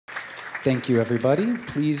Thank you, everybody.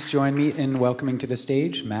 Please join me in welcoming to the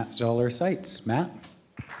stage Matt Zoller-Seitz. Matt?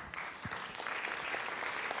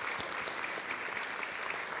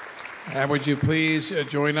 And would you please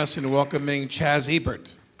join us in welcoming Chaz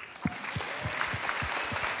Ebert?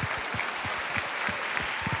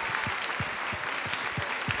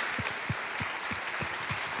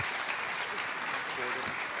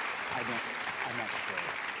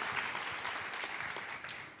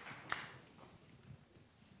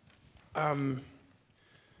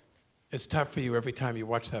 It's tough for you every time you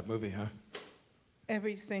watch that movie, huh?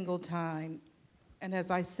 Every single time. And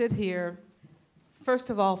as I sit here,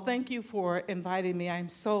 first of all, thank you for inviting me. I'm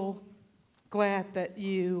so glad that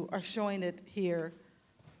you are showing it here.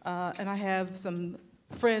 And I have some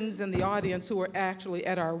friends in the audience who are actually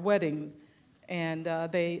at our wedding, and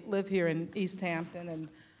they live here in East Hampton, and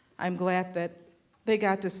I'm glad that they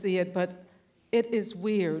got to see it, but it is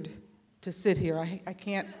weird to sit here. I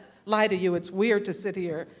can't lie to you, it's weird to sit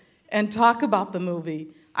here and talk about the movie.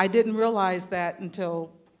 I didn't realize that until,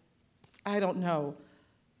 I don't know,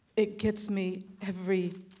 it gets me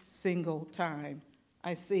every single time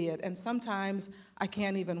I see it. And sometimes I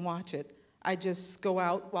can't even watch it. I just go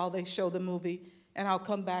out while they show the movie, and I'll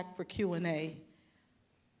come back for Q&A.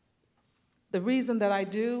 The reason that I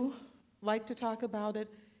do like to talk about it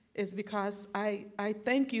is because I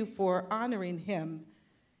thank you for honoring him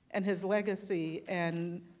and his legacy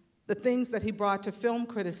and the things that he brought to film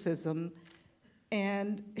criticism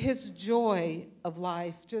and his joy of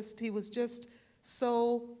life. He was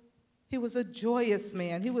a joyous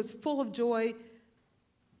man. He was full of joy.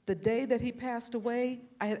 The day that he passed away,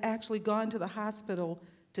 I had actually gone to the hospital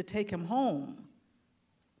to take him home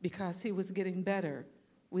because he was getting better.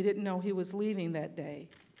 We didn't know he was leaving that day.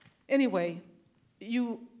 Anyway,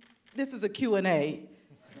 this is a Q&A.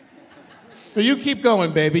 So you keep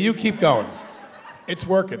going, baby. You keep going. It's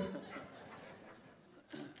working.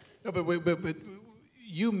 No, but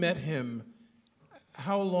you met him.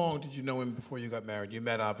 How long did you know him before you got married? You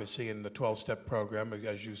met, obviously, in the 12-step program,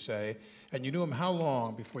 as you say. And you knew him how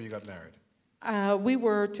long before you got married? We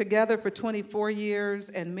were together for 24 years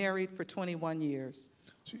and married for 21 years.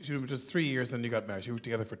 So you were just 3 years, then you got married. So you were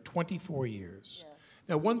together for 24 years. Yes.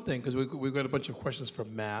 Now, one thing, because we've got a bunch of questions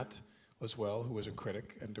from Matt as well, who is a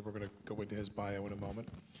critic, and we're going to go into his bio in a moment.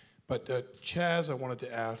 But Chaz, I wanted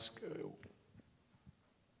to ask,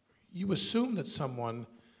 you assume that someone,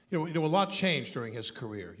 you know, a lot changed during his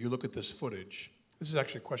career. You look at this footage. This is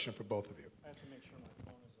actually a question for both of you. I have to make sure my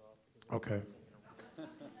phone is off. Okay.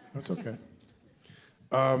 That's okay.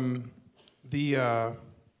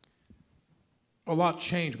 A lot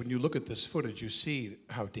changed when you look at this footage. You see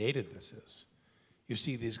how dated this is. You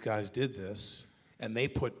see these guys did this, and they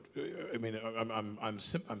put. I mean, I'm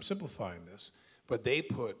simplifying this, but they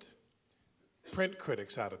put print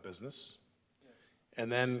critics out of business, and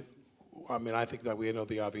then. I mean, I think that we know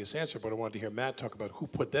the obvious answer, but I wanted to hear Matt talk about who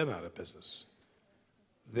put them out of business.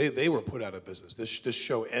 They were put out of business. This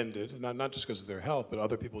show ended, not just because of their health, but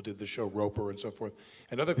other people did the show, Roper and so forth,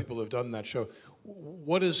 and other people have done that show.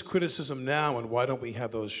 What is criticism now, and why don't we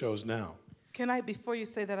have those shows now? Can I, before you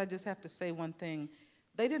say that, I just have to say one thing.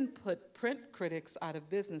 They didn't put print critics out of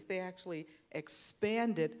business. They actually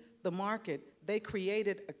expanded the market. They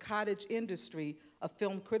created a cottage industry of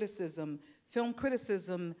film criticism. Film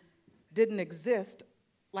criticism didn't exist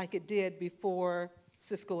like it did before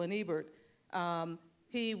Siskel and Ebert.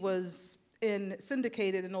 He was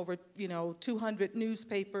syndicated in over 200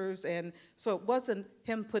 newspapers, and so it wasn't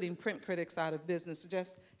him putting print critics out of business.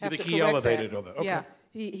 Just have to correct that. He elevated all that. Okay. Yeah,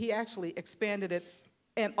 he actually expanded it,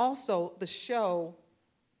 and also the show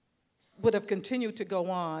would have continued to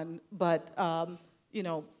go on, but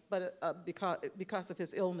because of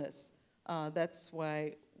his illness, that's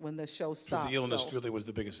why. When the show stopped. So the illness really was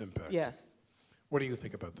the biggest impact. Yes. What do you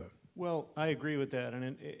think about that? Well, I agree with that.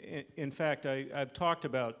 And in fact, I've talked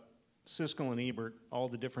about Siskel and Ebert, all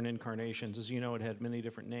the different incarnations. As you know, it had many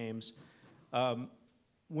different names.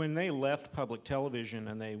 When they left public television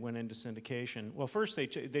and they went into syndication, well, first they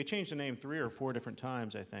changed the name 3 or 4 different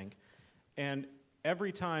times, I think. And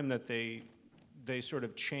every time that they sort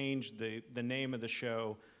of changed the name of the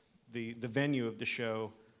show, the venue of the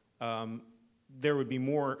show, there would be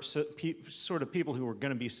more sort of people who were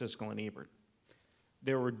going to be Siskel and Ebert.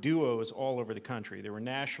 There were duos all over the country. There were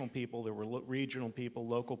national people, there were regional people,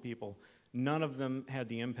 local people. None of them had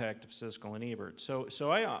the impact of Siskel and Ebert. So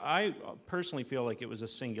I personally feel like it was a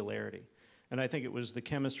singularity. And I think it was the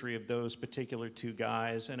chemistry of those particular 2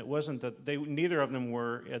 guys. And it wasn't that neither of them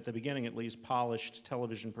were, at the beginning at least, polished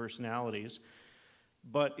television personalities.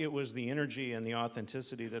 But it was the energy and the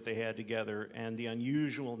authenticity that they had together and the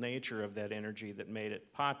unusual nature of that energy that made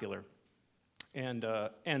it popular. And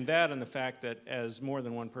that and the fact that, as more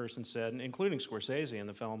than one person said, including Scorsese in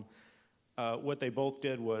the film, what they both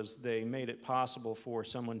did was they made it possible for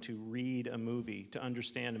someone to read a movie, to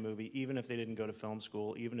understand a movie, even if they didn't go to film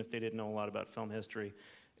school, even if they didn't know a lot about film history.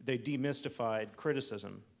 They demystified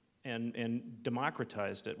criticism and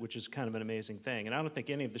democratized it, which is kind of an amazing thing. And I don't think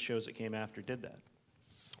any of the shows that came after did that.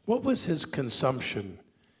 What was his consumption?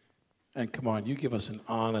 And come on, you give us an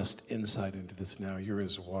honest insight into this now. You're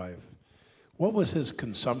his wife. What was his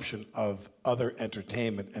consumption of other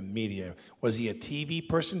entertainment and media? Was he a TV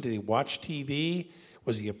person? Did he watch TV?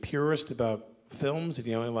 Was he a purist about films? Did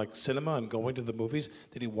he only like cinema and going to the movies?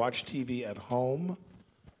 Did he watch TV at home?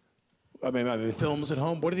 I mean, films at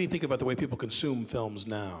home? What did he think about the way people consume films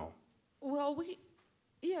now? Well, we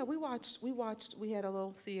had a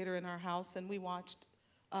little theater in our house, and we watched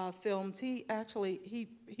films. He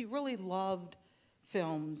really loved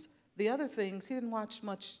films. The other things, he didn't watch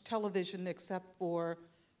much television except for,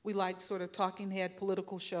 we liked sort of talking head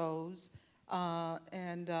political shows,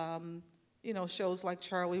 and shows like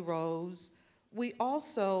Charlie Rose. We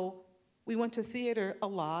went to theater a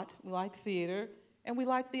lot. We liked theater, and we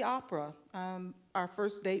liked the opera. Our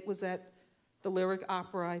first date was at the Lyric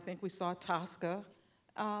Opera. I think we saw Tosca.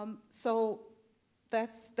 So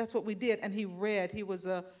that's what we did. And he read. He was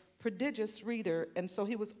a prodigious reader, and so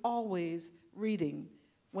he was always reading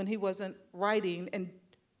when he wasn't writing. And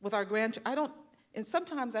with our grandchildren, and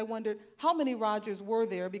sometimes I wondered how many Rogers were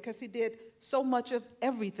there, because he did so much of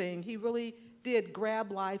everything. He really did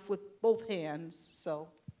grab life with both hands, so.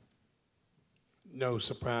 No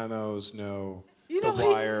Sopranos, no The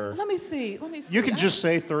Wire. Let me see. You can just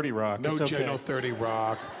say 30 Rock. No, it's okay. no 30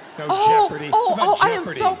 Rock. No Jeopardy. I am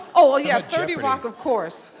so. Oh yeah, 30 Jeopardy? Rock, of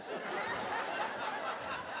course.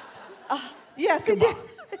 Yes, he did.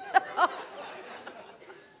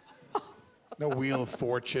 No Wheel of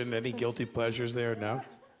Fortune, any guilty pleasures there? No?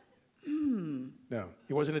 No,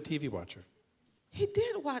 he wasn't a TV watcher. He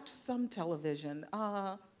did watch some television.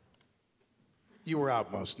 You were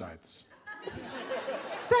out most nights.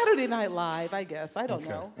 Saturday Night Live, I guess. I don't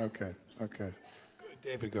know. Okay.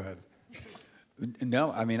 David, go ahead.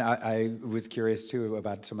 No, I mean, I was curious too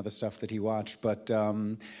about some of the stuff that he watched, but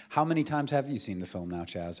how many times have you seen the film now,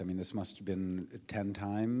 Chaz? I mean, this must have been 10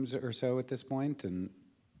 times or so at this point, and...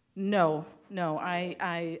 No,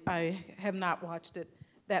 I have not watched it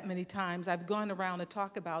that many times. I've gone around to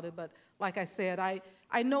talk about it, but like I said,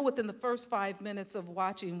 I know within the first 5 minutes of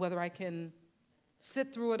watching whether I can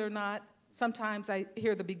sit through it or not. Sometimes I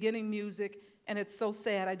hear the beginning music, and it's so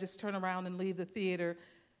sad I just turn around and leave the theater.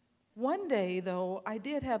 One day, though, I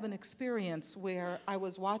did have an experience where I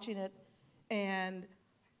was watching it, and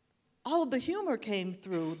all of the humor came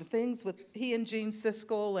through, the things with he and Gene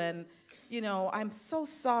Siskel, and I'm so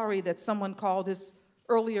sorry that someone called his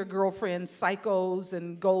earlier girlfriends psychos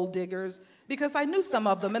and gold diggers, because I knew some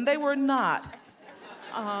of them, and they were not.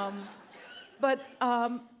 But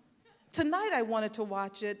tonight I wanted to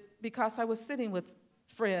watch it because I was sitting with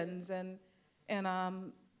friends, and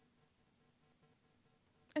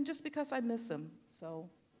just because I miss him. So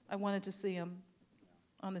I wanted to see him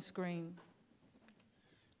on the screen.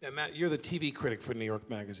 Now, Matt, you're the TV critic for New York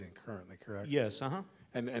Magazine currently, correct? Yes,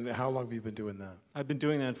 And how long have you been doing that? I've been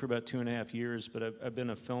doing that for about 2.5 years, but I've been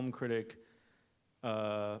a film critic.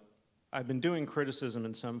 I've been doing criticism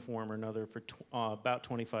in some form or another for about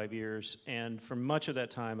 25 years, and for much of that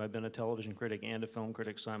time, I've been a television critic and a film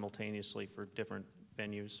critic simultaneously for different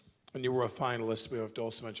venues. And you were a finalist. We have to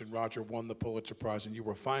also mention Roger won the Pulitzer Prize, and you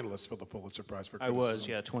were a finalist for the Pulitzer Prize for criticism. I was,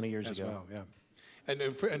 yeah, 20 years as ago. well, yeah.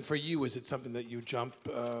 And for you, is it something that you jump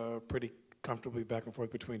pretty comfortably back and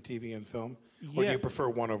forth between TV and film? Or do you prefer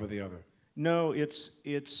one over the other? No, it's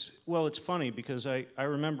funny because I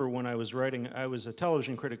remember when I was writing, I was a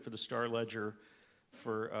television critic for the Star Ledger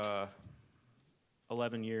for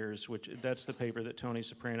 11 years, that's the paper that Tony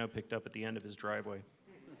Soprano picked up at the end of his driveway.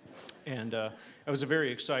 And it was a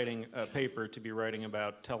very exciting paper to be writing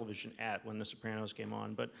about television at when The Sopranos came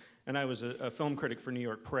on. And I was a film critic for New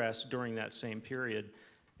York Press during that same period.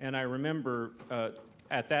 And I remember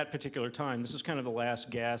at that particular time, this is kind of the last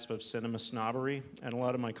gasp of cinema snobbery, and a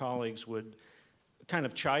lot of my colleagues would kind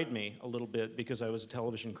of chide me a little bit because I was a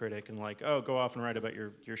television critic and like, oh, go off and write about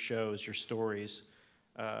your shows, your stories,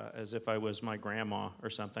 as if I was my grandma or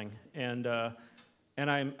something. And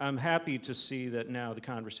I'm happy to see that now the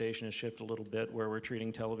conversation has shifted a little bit where we're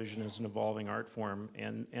treating television as an evolving art form.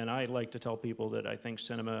 And I like to tell people that I think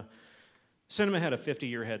cinema had a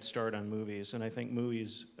 50-year head start on movies, and I think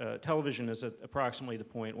television is at approximately the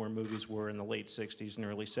point where movies were in the late 60s and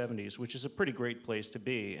early 70s, which is a pretty great place to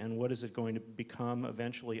be. And what is it going to become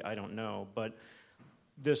eventually? I don't know. But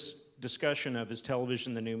this discussion of is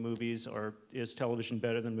television the new movies, or is television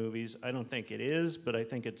better than movies? I don't think it is, but I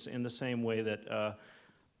think it's in the same way that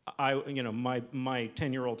my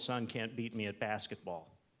 10-year-old son can't beat me at basketball.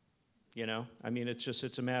 You know, I mean,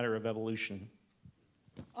 it's a matter of evolution.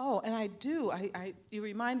 Oh, and I do. You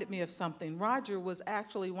reminded me of something. Roger was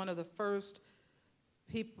actually one of the first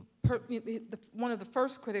people, one of the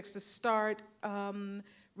first critics to start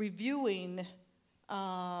reviewing,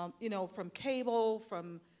 from cable,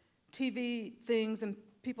 from TV things, and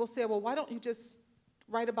people said, well, why don't you just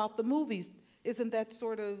write about the movies? Isn't that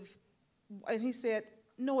sort of, and he said,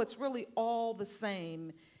 no, it's really all the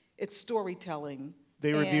same. It's storytelling.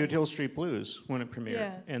 They reviewed Hill Street Blues when it premiered,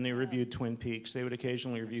 yes, and they reviewed Twin Peaks. They would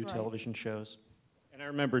occasionally review right. television shows. And I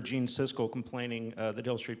remember Gene Siskel complaining that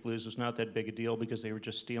Hill Street Blues was not that big a deal because they were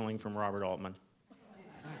just stealing from Robert Altman.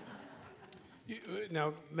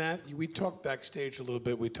 Now, Matt, we talked backstage a little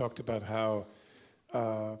bit. We talked about how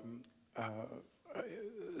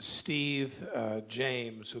Steve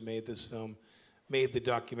James, who made this film, made the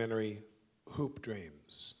documentary Hoop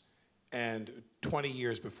Dreams, and 20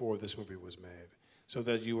 years before this movie was made. So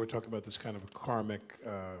that you were talking about this kind of a karmic,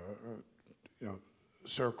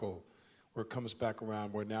 circle, where it comes back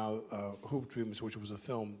around. Where now Hoop Dreams, which was a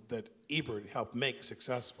film that Ebert helped make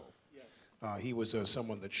successful. Yes. He was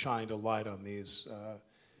someone that shined a light on these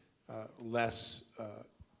less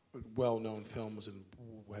well-known films and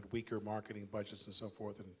had weaker marketing budgets and so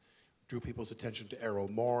forth, and drew people's attention to Errol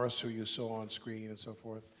Morris, who you saw on screen and so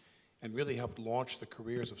forth, and really helped launch the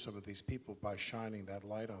careers of some of these people by shining that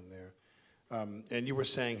light on there. And you were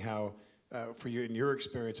saying how, for you, in your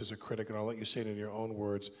experience as a critic, and I'll let you say it in your own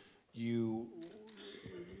words, you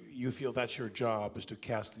feel that's your job, is to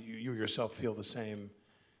cast, you yourself feel the same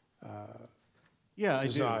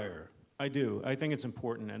desire. I do. I think it's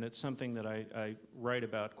important, and it's something that I write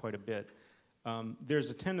about quite a bit.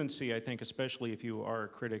 There's a tendency, I think, especially if you are a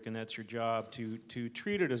critic and that's your job, to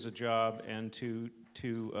treat it as a job and to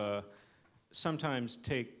sometimes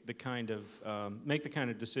take the kind of, make the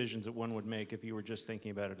kind of decisions that one would make if you were just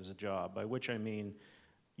thinking about it as a job, by which I mean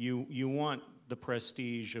you want the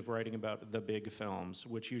prestige of writing about the big films,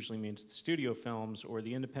 which usually means the studio films or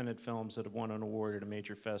the independent films that have won an award at a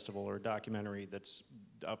major festival, or a documentary that's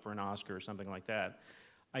up for an Oscar or something like that.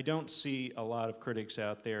 I don't see a lot of critics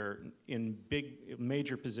out there in big,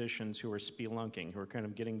 major positions who are spelunking, who are kind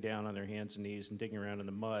of getting down on their hands and knees and digging around in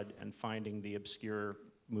the mud and finding the obscure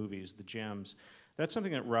movies, the gems. That's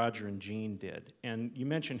something that Roger and Gene did. And you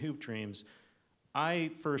mentioned Hoop Dreams.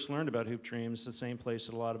 I first learned about Hoop Dreams the same place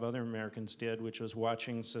that a lot of other Americans did, which was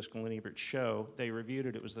watching Siskel and Ebert's show. They reviewed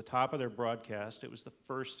it. It was the top of their broadcast. It was the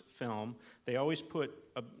first film. They always put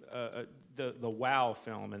the wow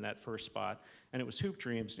film in that first spot, and it was Hoop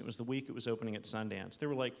Dreams, and it was the week it was opening at Sundance. There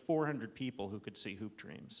were like 400 people who could see Hoop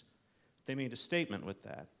Dreams. They made a statement with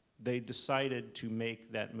that. They decided to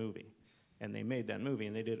make that movie, and they made that movie,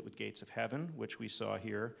 and they did it with Gates of Heaven, which we saw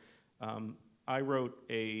here. I wrote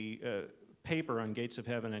a paper on Gates of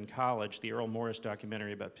Heaven in college, the Errol Morris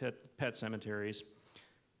documentary about pet cemeteries.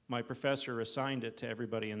 My professor assigned it to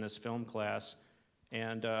everybody in this film class,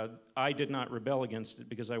 and I did not rebel against it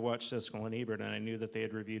because I watched Siskel and Ebert, and I knew that they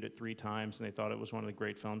had reviewed it 3 times, and they thought it was one of the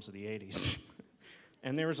great films of the 80s.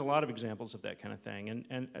 And there was a lot of examples of that kind of thing.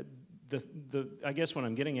 And I guess what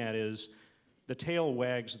I'm getting at is the tail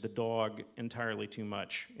wags the dog entirely too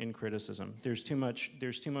much in criticism. Too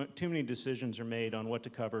many decisions are made on what to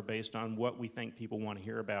cover based on what we think people want to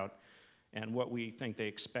hear about and what we think they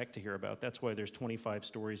expect to hear about. That's why there's 25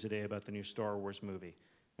 stories a day about the new Star Wars movie,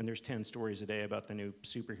 and there's 10 stories a day about the new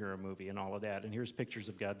superhero movie and all of that, and here's pictures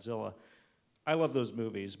of Godzilla. I love those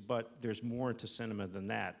movies, but there's more to cinema than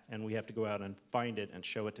that, and we have to go out and find it and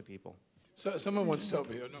show it to people. So someone once told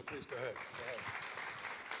me, oh no, please go ahead.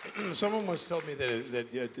 Someone once told me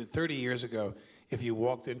that 30 years ago, if you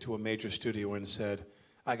walked into a major studio and said,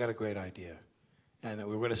 I got a great idea, and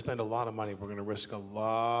we're going to spend a lot of money, we're going to risk a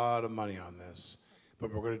lot of money on this,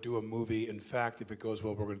 but we're going to do a movie. In fact, if it goes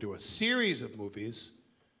well, we're going to do a series of movies.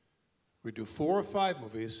 We do 4 or 5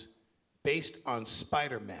 movies based on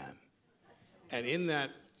Spider-Man. And in that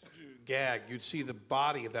gag, you'd see the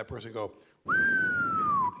body of that person go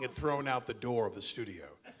and get thrown out the door of the studio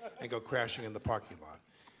and go crashing in the parking lot.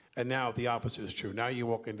 And now the opposite is true. Now you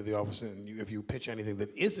walk into the office, and if you pitch anything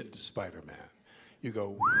that isn't Spider-Man, you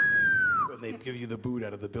go, and they give you the boot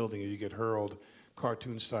out of the building, and you get hurled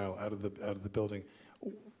cartoon style out of the building.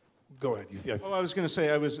 Go ahead. Well, I was going to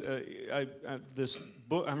say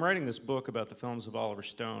I'm writing this book about the films of Oliver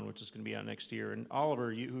Stone, which is going to be out next year. And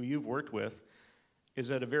Oliver, who you've worked with, is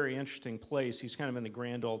at a very interesting place. He's kind of in the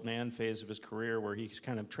grand old man phase of his career where he's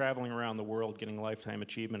kind of traveling around the world getting Lifetime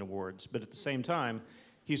Achievement Awards. But at the same time,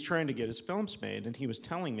 he's trying to get his films made. And he was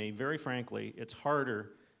telling me, very frankly, it's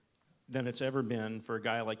harder than it's ever been for a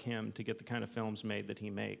guy like him to get the kind of films made that he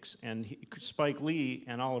makes. And Spike Lee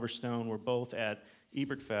and Oliver Stone were both at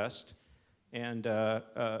Ebert Fest. And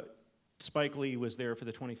Spike Lee was there for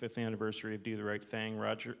the 25th anniversary of Do the Right Thing.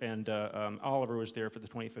 Oliver was there for the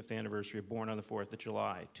 25th anniversary of Born on the 4th of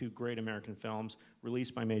July. Two great American films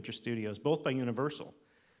released by major studios, both by Universal.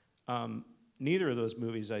 Neither of those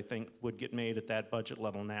movies, I think, would get made at that budget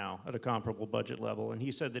level now, at a comparable budget level. And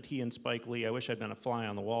he said that he and Spike Lee, I wish I'd been a fly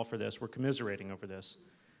on the wall for this, were commiserating over this,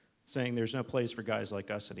 saying there's no place for guys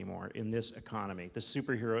like us anymore in this economy. The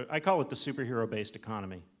superhero, I call it the superhero-based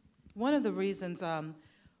economy. One of the reasons,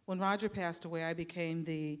 when Roger passed away, I became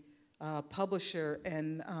the publisher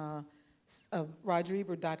and of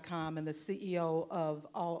RogerEbert.com and the CEO of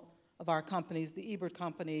all of our companies, the Ebert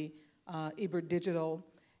Company, Ebert Digital.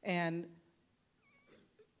 And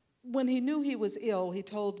when he knew he was ill, he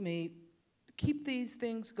told me, keep these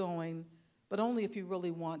things going, but only if you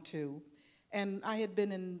really want to. And we had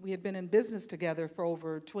been in business together for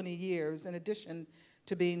over 20 years, in addition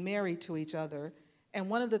to being married to each other. And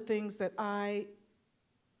one of the things that I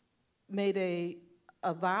made a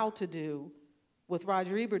vow to do with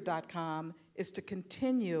RogerEbert.com is to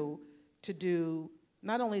continue to do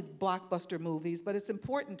not only blockbuster movies, but it's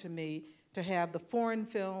important to me to have the foreign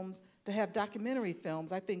films, to have documentary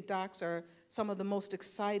films. I think docs are some of the most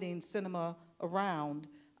exciting cinema around,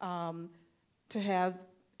 to have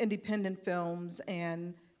independent films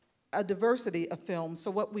and a diversity of films. So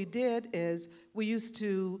what we did is we used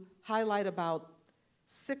to highlight about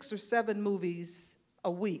 6 or 7 movies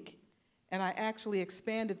a week. And I actually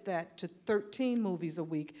expanded that to 13 movies a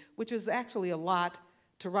week, which is actually a lot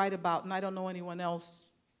to write about. And I don't know anyone else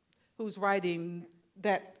who's writing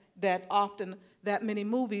that often, that many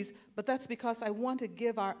movies. But that's because I want to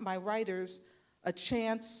give my writers a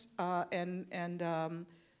chance to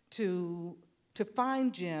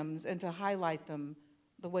find gems and to highlight them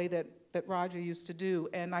the way that Roger used to do.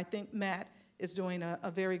 And I think Matt is doing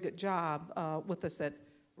a very good job with us at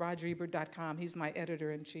RogerEbert.com. He's my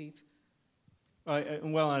editor-in-chief.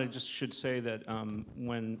 Well, I just should say that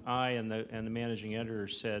when I and the managing editor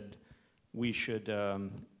said we should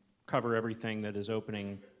cover everything that is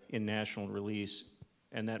opening in national release,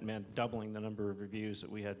 and that meant doubling the number of reviews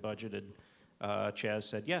that we had budgeted, Chaz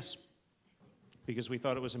said yes, because we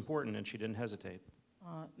thought it was important, and she didn't hesitate.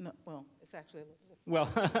 No, well, it's actually a little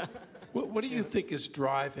different. Well, what do you think is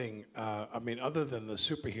driving, I mean, other than the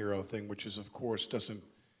superhero thing, which is, of course, doesn't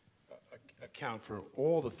account for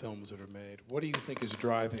all the films that are made, what do you think is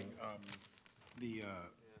driving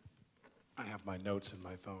I have my notes in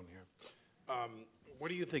my phone here. What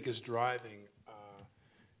do you think is driving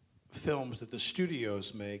films that the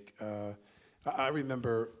studios make? I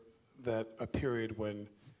remember that a period when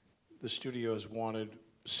the studios wanted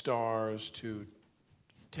stars to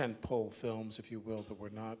tentpole films, if you will, that were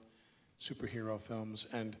not superhero films.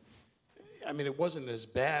 And I mean, it wasn't as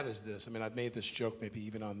bad as this. I mean, I've made this joke maybe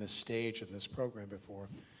even on this stage in this program before.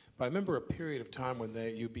 But I remember a period of time when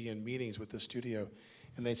you'd be in meetings with the studio,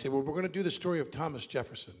 and they'd say, well, we're going to do the story of Thomas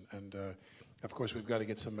Jefferson. And of course, we've got to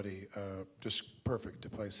get somebody just perfect to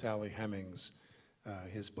play Sally Hemings,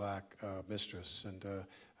 his black mistress. And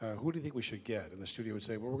who do you think we should get? And the studio would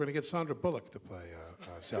say, well, we're going to get Sandra Bullock to play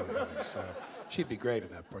Sally Hemings. She'd be great in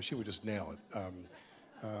that part. She would just nail it.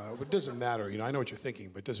 But it doesn't matter. You know, I know what you're thinking,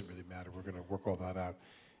 but it doesn't really matter. We're going to work all that out.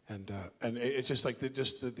 And it's just like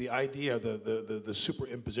the idea, the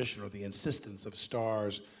superimposition or the insistence of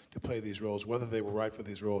stars to play these roles, whether they were right for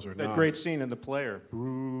these roles or not. That great scene in The Player,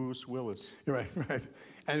 Bruce Willis. Right.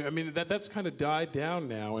 And I mean, that's kind of died down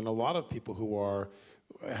now, and a lot of people who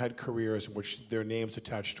had careers in which their names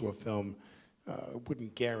attached to a film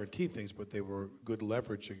wouldn't guarantee things, but they were good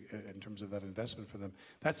leverage in terms of that investment for them.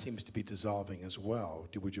 That seems to be dissolving as well.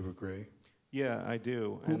 Would you agree? Yeah, I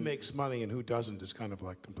do. Who makes money and who doesn't is kind of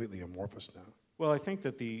like completely amorphous now. Well, I think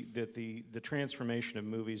that the transformation of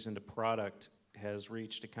movies into product has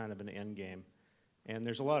reached a kind of an end game. And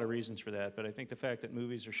there's a lot of reasons for that, but I think the fact that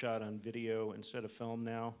movies are shot on video instead of film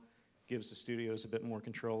now gives the studios a bit more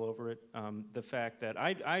control over it. The fact that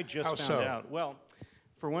I just found out, well,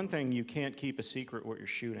 for one thing, you can't keep a secret what you're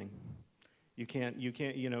shooting. You can't,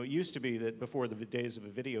 you know, it used to be that before the days of a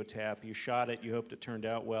video tap, you shot it, you hoped it turned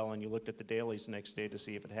out well, and you looked at the dailies the next day to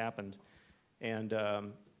see if it happened. And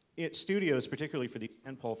studios, particularly for the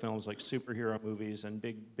tentpole films like superhero movies and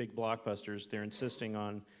big blockbusters, they're insisting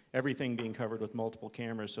on everything being covered with multiple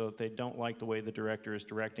cameras, so if they don't like the way the director is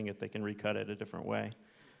directing it, they can recut it a different way.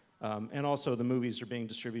 And also, the movies are being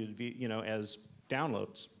distributed, as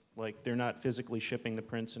downloads. Like, they're not physically shipping the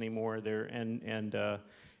prints anymore. It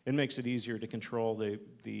makes it easier to control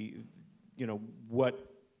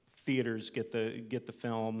what theaters get the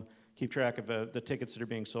film, keep track of the tickets that are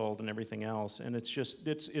being sold and everything else. And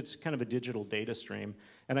it's kind of a digital data stream.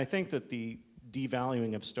 And I think that the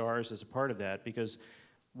devaluing of stars is a part of that, because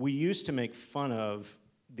we used to make fun of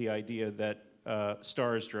the idea that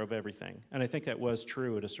stars drove everything. And I think that was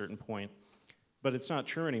true at a certain point. But it's not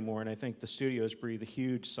true anymore, and I think the studios breathe a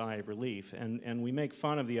huge sigh of relief. And we make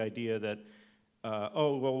fun of the idea that,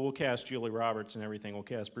 oh, well, we'll cast Julie Roberts and everything, we'll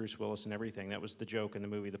cast Bruce Willis and everything. That was the joke in the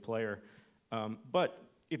movie The Player. But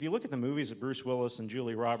if you look at the movies that Bruce Willis and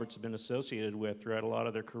Julie Roberts have been associated with throughout a lot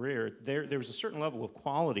of their career, there was a certain level of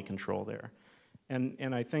quality control there.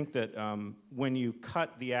 And I think that when you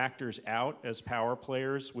cut the actors out as power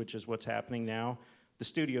players, which is what's happening now, the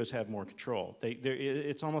studios have more control.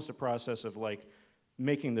 It's almost a process of like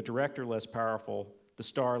making the director less powerful, the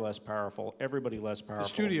star less powerful, everybody less powerful. The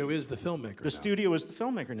studio is the filmmaker now. The studio is the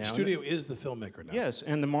filmmaker now. The studio is the filmmaker now. Yes,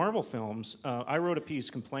 and the Marvel films, I wrote a piece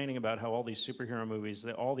complaining about how all these superhero movies,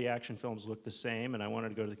 that all the action films look the same, and I wanted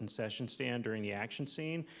to go to the concession stand during the action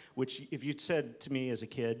scene, which if you'd said to me as a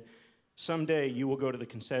kid, someday you will go to the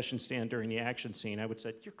concession stand during the action scene, I would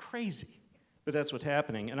say, you're crazy. But that's what's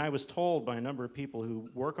happening. And I was told by a number of people who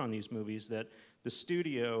work on these movies that the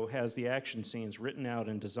studio has the action scenes written out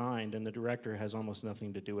and designed, and the director has almost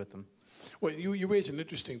nothing to do with them. Well, you raise an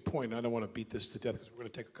interesting point. I don't want to beat this to death because we're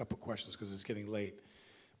going to take a couple questions because it's getting late.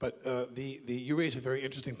 But you raise a very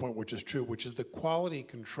interesting point, which is true, which is the quality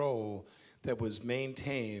control that was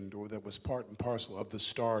maintained or that was part and parcel of the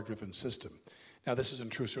star-driven system. Now, this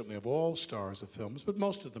isn't true, certainly, of all stars of films, but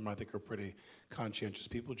most of them, I think, are pretty conscientious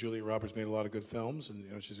people. Julia Roberts made a lot of good films,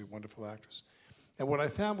 and she's a wonderful actress. And what I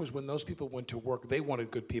found was when those people went to work, they wanted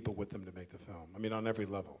good people with them to make the film. I mean, on every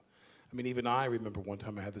level. I mean, even I remember one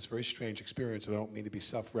time I had this very strange experience, and I don't mean to be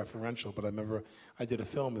self-referential, but I remember I did a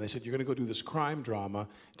film, and they said, you're going to go do this crime drama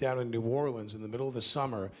down in New Orleans in the middle of the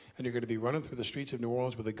summer, and you're going to be running through the streets of New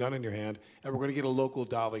Orleans with a gun in your hand, and we're going to get a local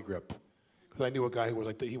dolly grip. Because I knew a guy who was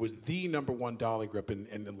like, he was the #1 dolly grip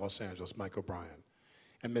in Los Angeles, Mike O'Brien.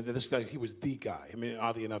 And this guy, he was the guy. I mean,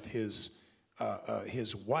 oddly enough, his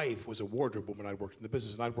wife was a wardrobe woman. I'd worked in the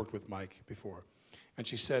business, and I'd worked with Mike before. And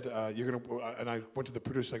she said, and I went to the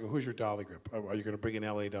producer, I go, who's your dolly grip? Are you going to bring an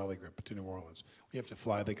LA dolly grip to New Orleans? We have to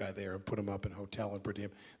fly the guy there and put him up in a hotel and per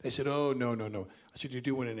diem. They said, oh, no. I said, you're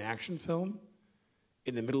doing an action film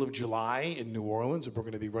in the middle of July in New Orleans, and we're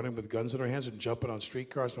going to be running with guns in our hands and jumping on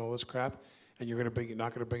streetcars and all this crap, and you're not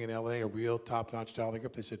going to bring in LA a real top-notch dolly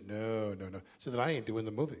grip? They said, no. I said, I ain't doing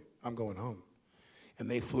the movie. I'm going home. And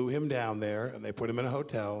they flew him down there, and they put him in a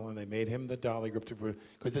hotel, and they made him the dolly grip,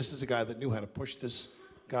 because this is a guy that knew how to push this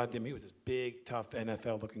goddamn, he was this big, tough,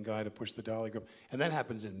 NFL-looking guy to push the dolly grip. And that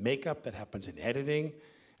happens in makeup, that happens in editing.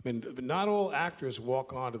 I mean, not all actors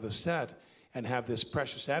walk onto the set and have this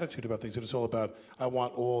precious attitude about things. It's all about, I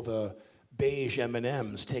want all the beige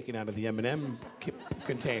M&Ms taken out of the M&M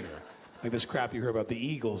container. Like this crap you hear about the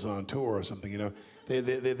Eagles on tour or something,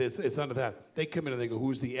 it's none of that. They come in and they go,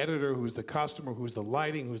 who's the editor, who's the costumer, who's the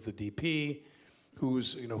lighting, who's the DP,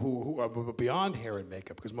 who's, who are beyond hair and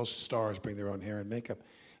makeup, because most stars bring their own hair and makeup.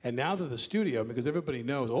 And now to the studio, because everybody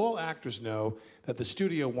knows, all actors know that the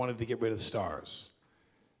studio wanted to get rid of stars.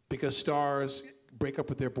 Because stars break up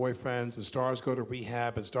with their boyfriends, and stars go to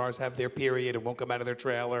rehab, and stars have their period and won't come out of their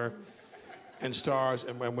trailer. And stars,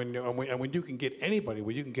 and when you can get anybody,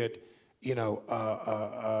 when you can get,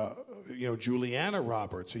 Juliana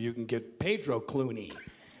Roberts, or you can get Pedro Clooney,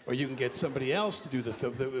 or you can get somebody else to do the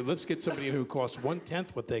film. Let's get somebody who costs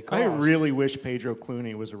 1/10 what they cost. I really wish Pedro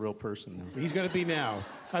Clooney was a real person. He's going to be now.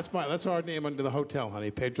 That's our name under the hotel,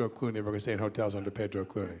 honey. Pedro Clooney. We're going to stay in hotels under Pedro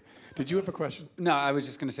Clooney. Did you have a question? No, I was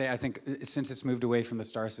just going to say, I think since it's moved away from the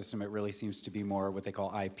star system, it really seems to be more what they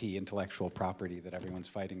call IP, intellectual property, that everyone's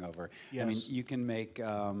fighting over. Yes. I mean, you can make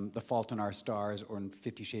The Fault in Our Stars or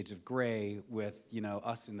 50 Shades of Grey with,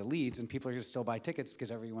 us in the leads, and people are going to still buy tickets because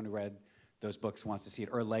everyone who read those books wants to see it,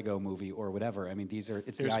 or a Lego movie, or whatever. I mean,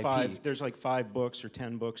 it's the IP. There's like 5 books or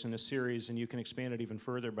 10 books in a series, and you can expand it even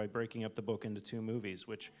further by breaking up the book into 2 movies,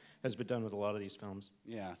 which has been done with a lot of these films.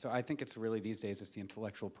 Yeah, so I think it's really, these days, it's the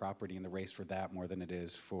intellectual property and the race for that more than it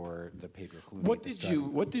is for the Pedro Clooney.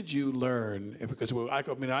 What did you learn? Because I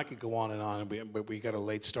could go on and on, but we got a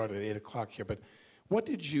late start at 8 o'clock here. But What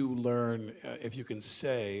did you learn, if you can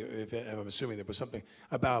say, if I'm assuming there was something,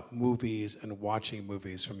 about movies and watching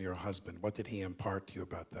movies from your husband? What did he impart to you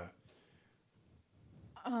about that?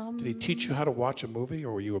 Did he teach you how to watch a movie,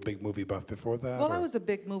 or were you a big movie buff before that? Well, I was a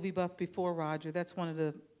big movie buff before Roger. That's one of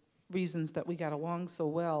the reasons that we got along so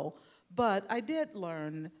well. But I did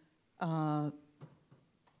learn, you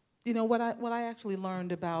know, what I actually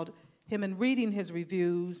learned about him in reading his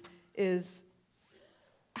reviews is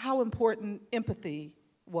how important empathy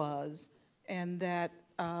was, and that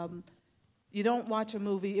you don't watch a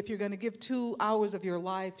movie, if you're going to give 2 hours of your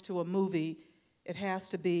life to a movie, it has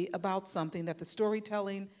to be about something, that the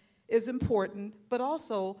storytelling is important, but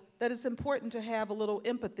also that it's important to have a little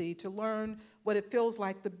empathy, to learn what it feels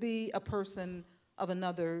like to be a person of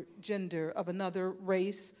another gender, of another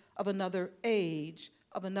race, of another age,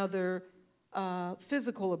 of another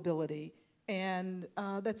physical ability, and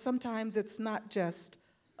that sometimes it's not just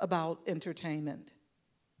about entertainment.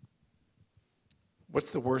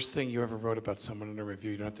 What's the worst thing you ever wrote about someone in a review?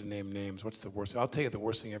 You don't have to name names. What's the worst? I'll tell you the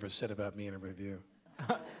worst thing you ever said about me in a review.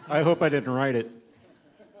 I hope I didn't write it.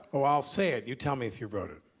 Oh, I'll say it. You tell me if you wrote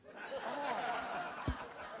it.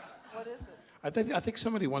 What is it? I think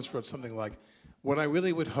somebody once wrote something like, what I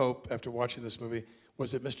really would hope after watching this movie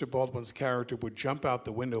was that Mr. Baldwin's character would jump out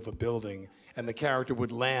the window of a building and the character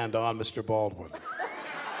would land on Mr. Baldwin.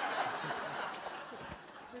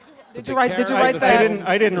 Did you write that?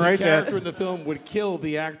 I didn't write The that. character in the film would kill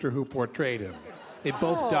the actor who portrayed him. They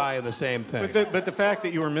both die in the same thing. But the fact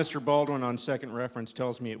that you were Mr. Baldwin on second reference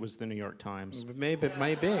tells me it was the New York Times. It may be. It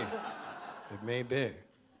may be.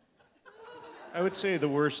 I would say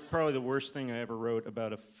probably the worst thing I ever wrote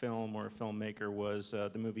about a film or a filmmaker was the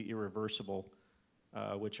movie Irreversible,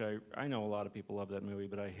 which I know a lot of people love that movie,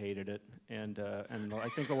 but I hated it. And I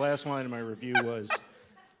think the last line of my review was,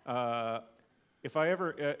 if I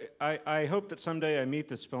ever, I hope that someday I meet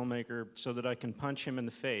this filmmaker so that I can punch him in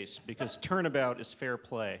the face, because turnabout is fair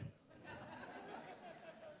play.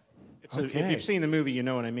 If you've seen the movie, you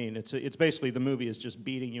know what I mean. It's basically the movie is just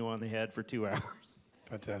beating you on the head for 2 hours.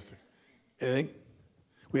 Fantastic. Anything?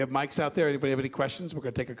 We have mics out there. Anybody have any questions? We're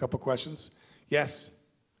going to take a couple questions. Yes.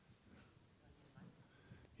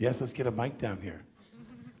 Yes, let's get a mic down here.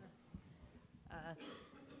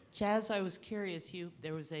 Chaz, I was curious,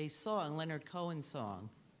 there was a song, Leonard Cohen's song,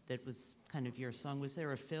 that was kind of your song. Was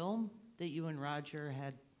there a film that you and Roger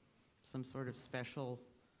had some sort of special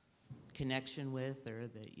connection with, or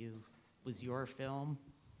that was your film?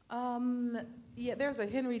 Yeah, there's a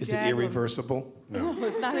Henry Jaglom. Is it irreversible? No. No,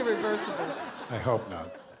 it's not irreversible. I hope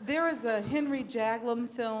not. There is a Henry Jaglom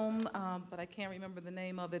film, but I can't remember the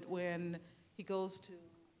name of it, when he goes to...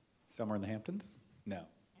 Somewhere in the Hamptons? No.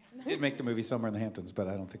 Did make the movie Somewhere in the Hamptons, but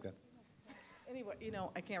I don't think that. Anyway, you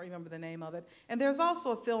know, I can't remember the name of it. And there's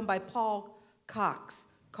also a film by Paul Cox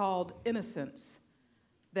called Innocence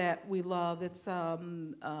that we love. It's a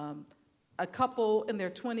couple in their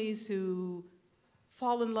 20s who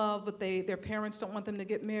fall in love, but their parents don't want them to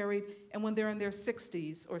get married. And when they're in their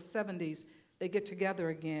 60s or 70s, they get together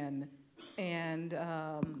again. And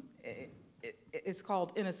it's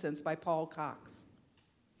called Innocence by Paul Cox.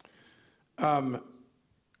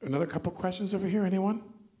 Another couple questions over here. Anyone?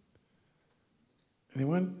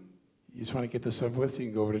 Anyone? You just want to get this over with so you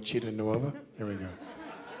can go over to Cheetah Nuova? Here we go. Did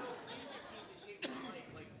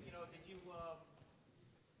you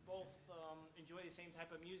both enjoy the same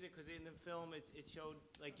type of music? Because in the film, it showed,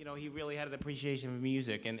 like, you know, he really had an appreciation of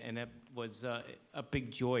music, and that was a big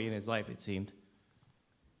joy in his life, it seemed.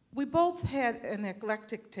 We both had an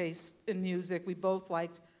eclectic taste in music. We both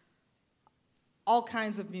liked all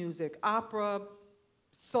kinds of music: opera,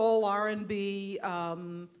 soul, R&B,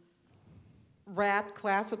 rap,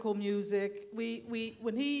 classical music.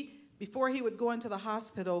 Before he would go into the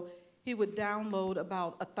hospital, he would download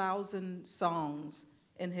about 1,000 songs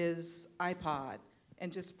in his iPod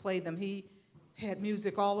and just play them. He had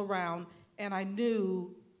music all around, and I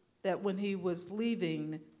knew that when he was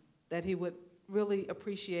leaving, that he would really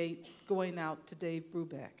appreciate going out to Dave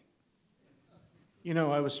Brubeck. You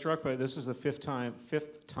know, I was struck by, this is the fifth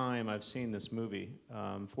time I've seen this movie,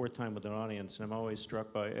 fourth time with an audience, and I'm always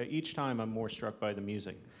struck by, each time I'm more struck by the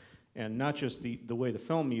music. And not just the way the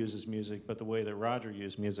film uses music, but the way that Roger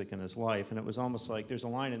used music in his life. And it was almost like, there's a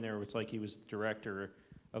line in there where it's like he was the director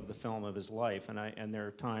of the film of his life. And there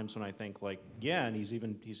are times when I think, like, yeah, and he's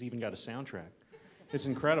even got a soundtrack. It's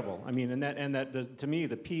incredible. I mean, to me,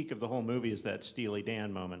 the peak of the whole movie is that Steely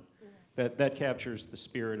Dan moment. That captures the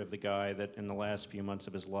spirit of the guy that in the last few months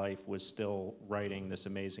of his life was still writing this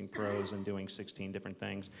amazing prose and doing 16 different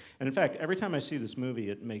things. And in fact, every time I see this movie,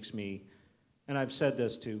 it makes me, and I've said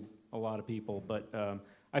this to a lot of people, but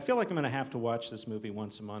I feel like I'm going to have to watch this movie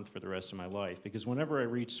once a month for the rest of my life, because whenever I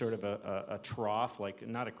reach sort of a trough, like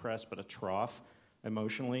not a crest, but a trough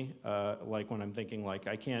emotionally, like when I'm thinking like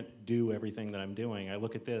I can't do everything that I'm doing, I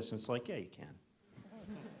look at this and it's like, yeah, you can.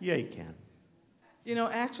 Yeah, you can. You know,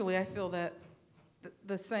 actually, I feel that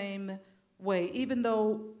the same way. Even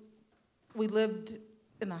though we lived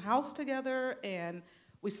in the house together and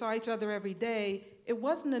we saw each other every day, it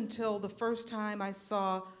wasn't until the first time I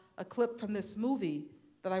saw a clip from this movie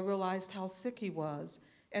that I realized how sick he was.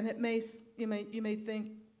 And you may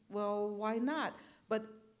think, well, why not? But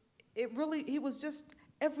he was just,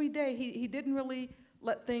 every day, he didn't really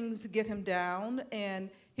let things get him down,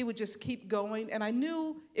 and he would just keep going. And I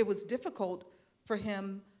knew it was difficult for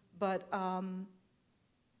him, but, and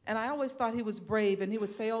I always thought he was brave, and he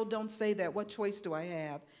would say, oh, don't say that, what choice do I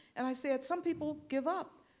have? And I said, some people give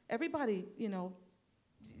up. Everybody, you know,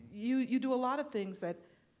 you do a lot of things that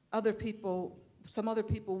some other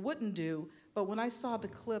people wouldn't do. But when I saw the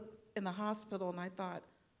clip in the hospital, and I thought,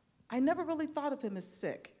 I never really thought of him as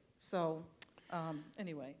sick. So,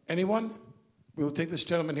 anyway. Anyone? We'll take this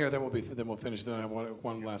gentleman here, then we'll finish. Then I have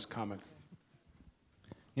one last comment.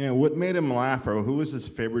 You know, what made him laugh, or who was his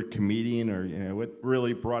favorite comedian, or, you know, what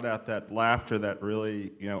really brought out that laughter that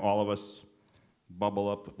really, you know, all of us bubble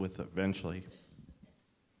up with eventually?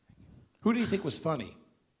 Who do you think was funny?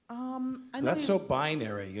 I know That's so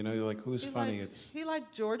binary, you know, like who's funny? He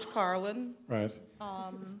liked George Carlin. Right.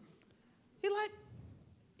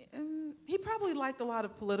 He probably liked a lot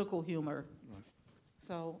of political humor. Right.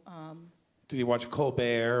 So. Did he watch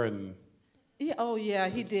Colbert and? Yeah, oh yeah,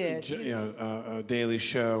 he did. Daily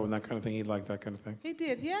Show and that kind of thing. He liked that kind of thing. He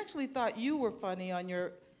did. He actually thought you were funny on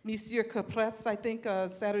your Monsieur Capret's, I think,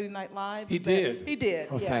 Saturday Night Live. He did. He did.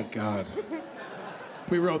 Oh, yes. Thank God.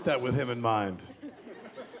 We wrote that with him in mind.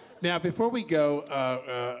 Now, before we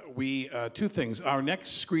go, two things. Our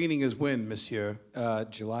next screening is when, Monsieur?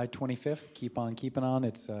 July 25th. Keep on keeping on.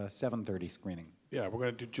 It's a 7:30 screening. Yeah, we're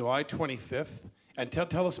going to do July 25th. And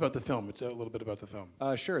tell us about the film. It's a little bit about the film.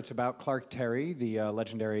 Sure. It's about Clark Terry, the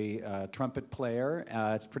legendary trumpet player.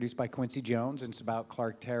 It's produced by Quincy Jones, and it's about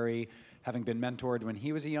Clark Terry having been mentored when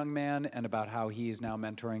he was a young man, and about how he is now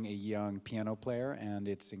mentoring a young piano player. And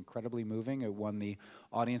it's incredibly moving. It won the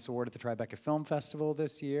Audience Award at the Tribeca Film Festival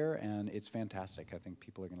this year, and it's fantastic. I think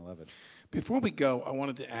people are going to love it. Before we go, I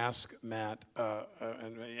wanted to ask Matt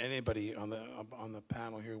and anybody on the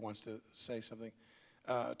panel here who wants to say something.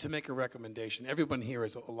 To make a recommendation. Everyone here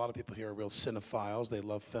a lot of people here are real cinephiles. They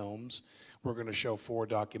love films. We're going to show 4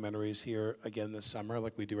 documentaries here again this summer,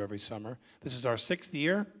 like we do every summer. This is our 6th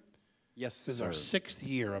year. Yes, This is our 6th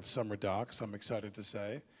year of SummerDocs, I'm excited to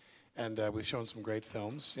say. And we've shown some great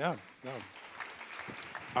films. Yeah, no.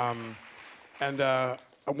 I'm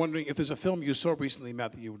wondering if there's a film you saw recently,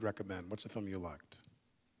 Matt, that you would recommend. What's a film you liked?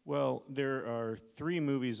 Well, there are 3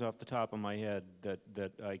 movies off the top of my head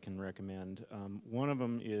that I can recommend. One of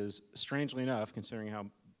them is, strangely enough, considering how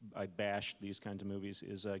I bash these kinds of movies,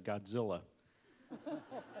 is Godzilla.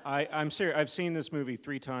 I'm serious. I've seen this movie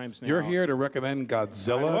 3 times now. You're here to recommend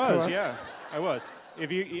Godzilla? I was, yeah, I was.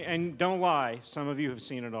 And don't lie, some of you have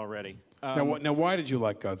seen it already. Now, why did you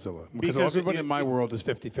like Godzilla? Because everybody in my world is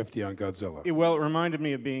 50-50 on Godzilla. It reminded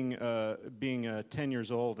me of being 10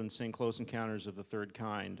 years old and seeing Close Encounters of the Third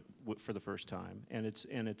Kind for the first time, and it's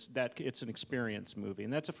an experience movie,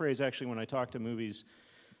 and that's a phrase actually when I talk to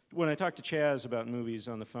Chaz about movies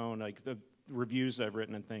on the phone, like the reviews I've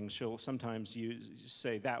written and things, she'll sometimes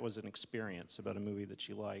say that was an experience about a movie that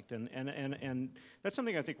she liked, and that's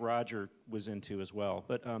something I think Roger was into as well.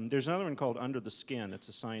 But there's another one called Under the Skin. It's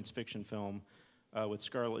a science fiction film with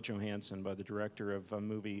Scarlett Johansson by the director of a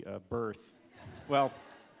movie Birth. Well,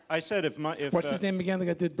 I said if what's his name again? The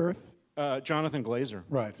guy that did Birth? Jonathan Glazer.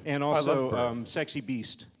 Right. And also Sexy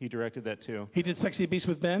Beast. He directed that too. He did Sexy Beast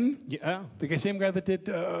with Ben? Yeah. The same guy that did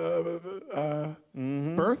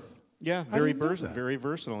Birth? Yeah, very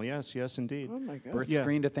versatile. Yes, indeed. Oh my God. Birth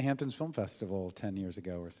screened at the Hamptons Film Festival 10 years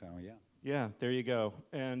ago or so, yeah. Yeah, there you go.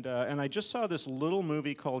 And I just saw this little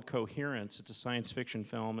movie called Coherence. It's a science fiction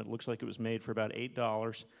film. It looks like it was made for about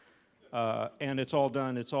 $8. And it's all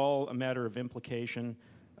done. It's all a matter of implication.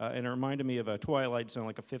 And it reminded me of a Twilight Zone,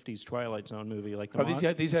 like a 50s Twilight Zone movie. Like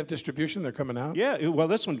these have distribution? They're coming out? Yeah, well,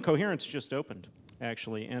 this one, Coherence, just opened,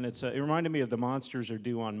 actually. And it reminded me of The Monsters Are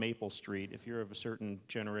Due on Maple Street. If you're of a certain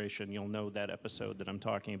generation, you'll know that episode that I'm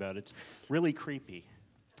talking about. It's really creepy.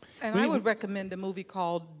 And I would recommend a movie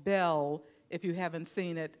called Belle, if you haven't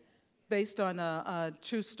seen it, based on a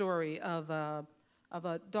true story of a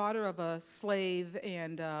daughter of a slave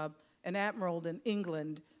and an admiral in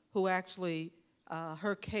England who actually...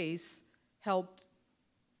 her case helped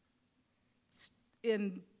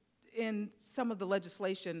in some of the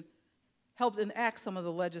legislation, helped enact some of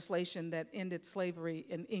the legislation that ended slavery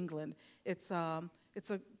in England. It's a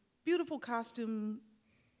beautiful costume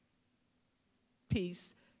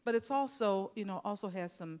piece, but it's also, also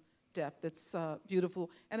has some depth. It's beautiful.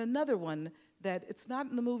 And another one that it's not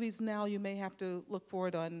in the movies now, you may have to look for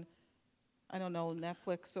it on, I don't know,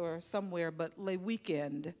 Netflix or somewhere, but Le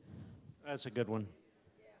Weekend. That's a good one.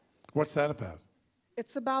 What's that about?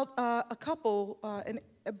 It's about a couple,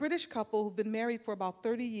 a British couple who've been married for about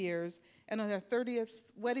 30 years, and on their 30th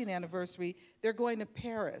wedding anniversary, they're going to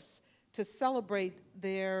Paris to celebrate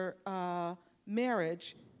their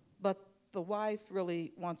marriage, but the wife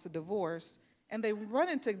really wants a divorce. And they run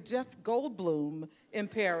into Jeff Goldblum in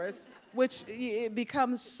Paris, which it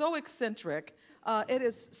becomes so eccentric.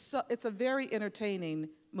 It's a very entertaining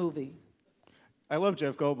movie. I love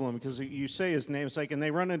Jeff Goldblum because you say his name, it's like, and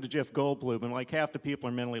they run into Jeff Goldblum, and like half the people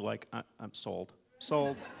are mentally like, I'm sold.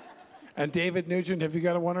 Sold. And David Nugent, have you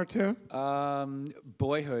got a one or two?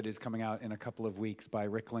 Boyhood is coming out in a couple of weeks by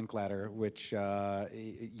Rick Linklater, which,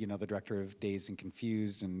 the director of Dazed and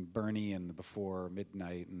Confused and Bernie and Before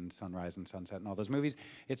Midnight and Sunrise and Sunset and all those movies.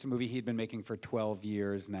 It's a movie he'd been making for 12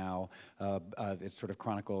 years now. It sort of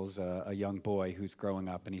chronicles a young boy who's growing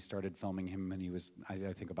up, and he started filming him when he was,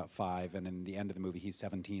 I think, about 5. And in the end of the movie, he's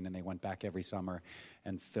 17, and they went back every summer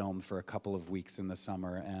and filmed for a couple of weeks in the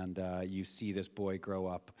summer. And you see this boy grow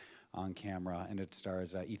up on camera, and it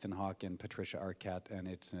stars Ethan Hawke and Patricia Arquette, and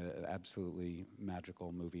it's an absolutely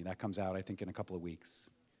magical movie. That comes out, I think, in a couple of weeks.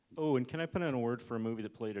 Oh, and can I put in a word for a movie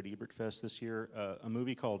that played at Ebert Fest this year? A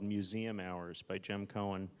movie called Museum Hours by Jem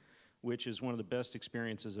Cohen, which is one of the best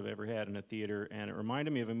experiences I've ever had in a theater, and it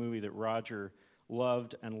reminded me of a movie that Roger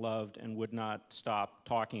loved and would not stop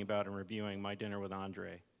talking about and reviewing, My Dinner with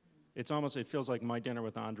Andre. It feels like My Dinner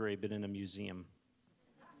with Andre, but in a museum.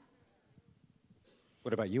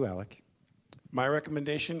 What about you, Alec? My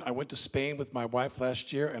recommendation, I went to Spain with my wife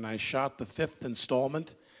last year, and I shot the 5th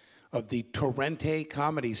installment of the Torrente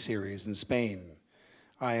comedy series in Spain.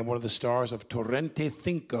 I am one of the stars of Torrente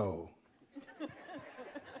 5,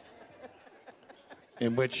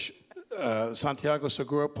 in which Santiago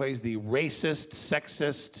Segura plays the racist,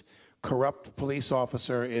 sexist, corrupt police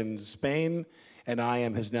officer in Spain, and I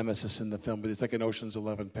am his nemesis in the film. But it's like an Ocean's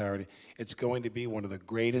 11 parody. It's going to be one of the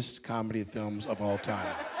greatest comedy films of all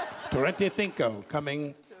time. Torrente 5,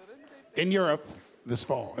 coming in Europe this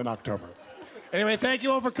fall, in October. Anyway, thank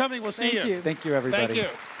you all for coming. We'll see you. Thank you. Thank you, everybody. Thank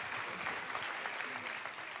you.